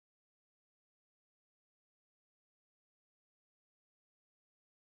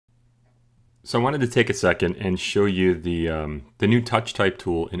So I wanted to take a second and show you the new touch type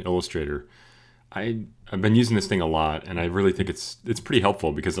tool in Illustrator. I've been using this thing a lot, and I really think it's pretty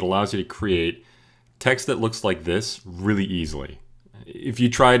helpful because it allows you to create text that looks like this really easily. If you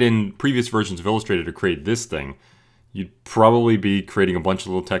tried in previous versions of Illustrator to create this thing, you'd probably be creating a bunch of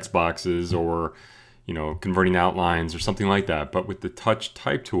little text boxes or converting outlines or something like that. But with the touch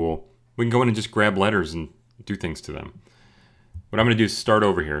type tool, we can go in and just grab letters and do things to them. What I'm going to do is start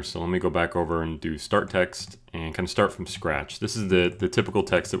over here. So let me go back over and do start text and kind of start from scratch. This is the typical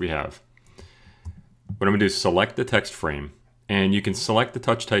text that we have. What I'm going to do is select the text frame, and you can select the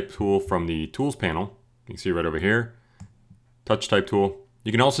touch type tool from the tools panel. You can see right over here, touch type tool.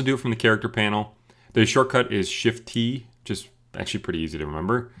 You can also do it from the character panel. The shortcut is Shift T, just actually pretty easy to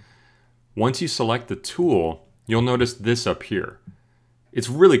remember. Once you select the tool, you'll notice this up here. It's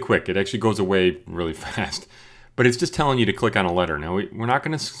really quick. It actually goes away really fast. But it's just telling you to click on a letter. Now, we're not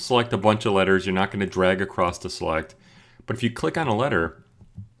going to select a bunch of letters. You're not going to drag across to select. But if you click on a letter,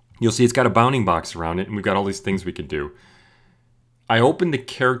 you'll see it's got a bounding box around it, and we've got all these things we can do. I opened the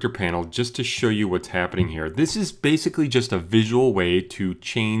character panel just to show you what's happening here. This is basically just a visual way to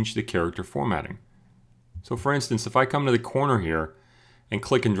change the character formatting. So for instance, if I come to the corner here and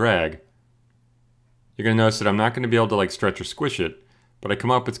click and drag, you're going to notice that I'm not going to be able to like stretch or squish it, but I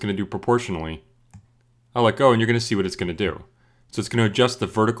come up, it's going to do proportionally. I'll let go and you're going to see what it's going to do. So it's going to adjust the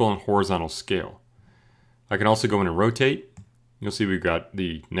vertical and horizontal scale. I can also go in and rotate. You'll see we've got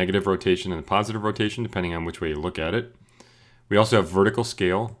the negative rotation and the positive rotation depending on which way you look at it. We also have vertical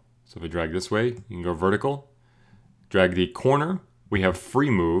scale. So if I drag this way, you can go vertical. Drag the corner, we have free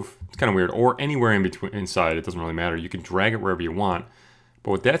move. It's kind of weird, or anywhere in between, inside, it doesn't really matter. You can drag it wherever you want.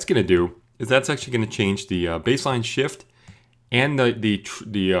 But what that's going to do is that's actually going to change the baseline shift and the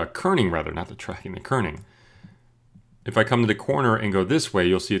kerning, rather, not the tracking, the kerning. If I come to the corner and go this way,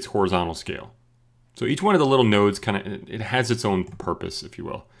 you'll see it's horizontal scale. So each one of the little nodes it has its own purpose, if you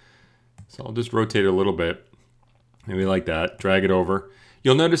will. So I'll just rotate it a little bit, maybe like that, drag it over.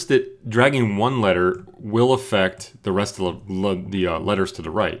 You'll notice that dragging one letter will affect the rest of the letters to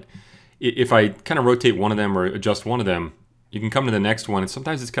the right. If I kind of rotate one of them or adjust one of them, you can come to the next one, and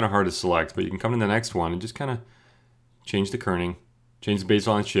sometimes it's kind of hard to select, but you can come to the next one and just kind of change the kerning, change the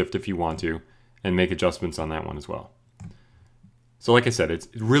baseline shift if you want to, and make adjustments on that one as well. So like I said, it's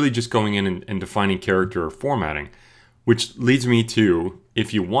really just going in and defining character formatting, which leads me to,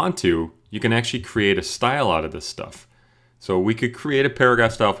 if you want to, you can actually create a style out of this stuff. So we could create a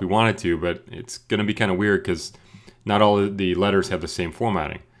paragraph style if we wanted to, but it's going to be kind of weird because not all of the letters have the same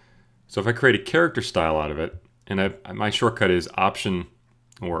formatting. So if I create a character style out of it, and my shortcut is Option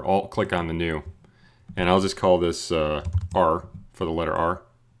or Alt click on the new, and I'll just call this R for the letter R.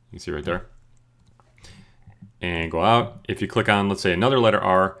 You can see right there. And go out. If you click on, let's say, another letter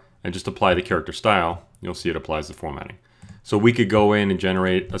R and just apply the character style, you'll see it applies the formatting. So we could go in and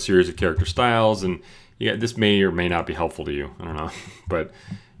generate a series of character styles, and yeah, this may or may not be helpful to you. I don't know, but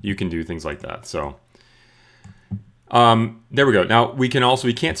you can do things like that. So there we go. Now we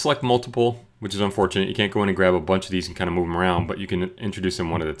can't select multiple, which is unfortunate. You can't go in and grab a bunch of these and kind of move them around, but you can introduce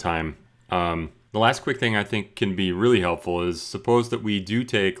them one at a time. The last quick thing I think can be really helpful is suppose that we do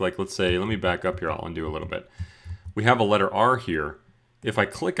take, like, let's say, let me back up here, I'll undo a little bit. We have a letter R here. If I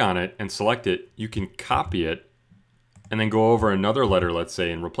click on it and select it, you can copy it and then go over another letter, let's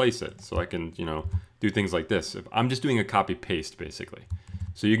say, and replace it. So I can, do things like this. I'm just doing a copy paste basically.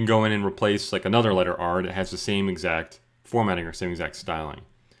 So you can go in and replace like another letter R that has the same exact formatting or same exact styling.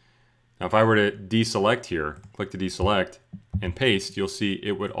 Now if I were to deselect here, click to deselect and paste, you'll see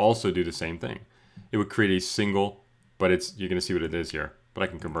it would also do the same thing. It would create a single, but you're going to see what it is here, but I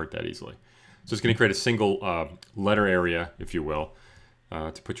can convert that easily. So it's going to create a single letter area, if you will,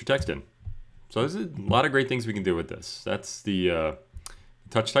 to put your text in. So there's a lot of great things we can do with this. That's the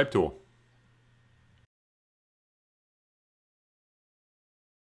touch type tool.